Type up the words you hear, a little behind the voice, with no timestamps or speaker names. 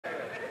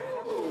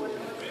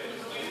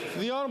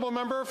The honourable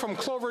member from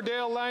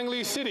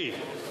Cloverdale-Langley City.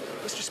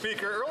 Mr.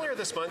 Speaker, earlier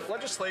this month,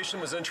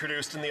 legislation was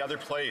introduced in the other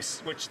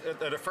place,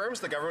 that affirms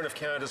the Government of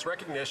Canada's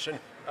recognition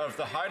of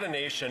the Haida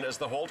Nation as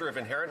the holder of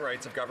inherent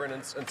rights of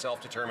governance and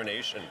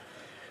self-determination.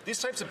 These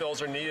types of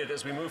bills are needed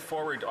as we move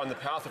forward on the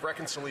path of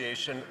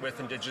reconciliation with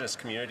Indigenous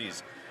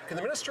communities. Can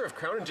the Minister of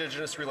Crown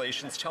Indigenous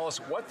Relations tell us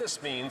what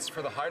this means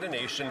for the Haida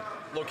Nation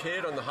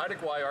located on the Haida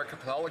Gwaii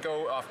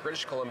archipelago off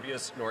British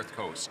Columbia's north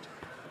coast?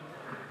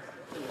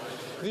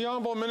 The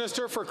Honourable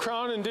Minister for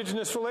Crown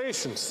Indigenous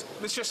Relations.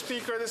 Mr.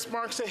 Speaker, this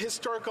marks a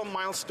historical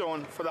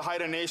milestone for the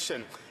Haida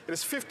Nation. It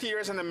is 50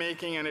 years in the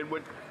making, and it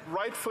would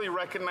rightfully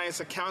recognize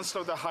the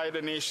Council of the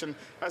Haida Nation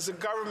as the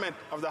government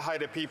of the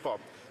Haida people.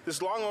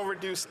 This long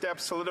overdue step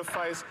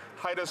solidifies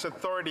Haida's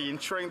authority,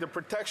 ensuring the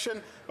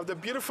protection of the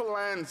beautiful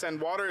lands and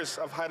waters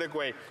of Haida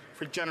Gwaii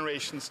for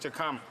generations to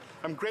come.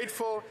 I'm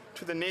grateful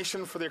to the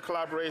nation for their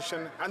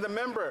collaboration and the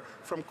member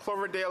from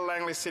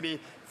Cloverdale-Langley City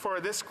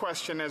for this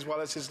question, as well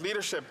as his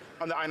leadership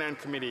on the INAN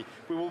Committee.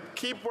 We will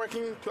keep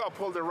working to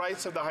uphold the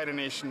rights of the Haida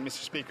Nation,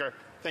 Mr. Speaker.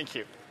 Thank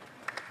you.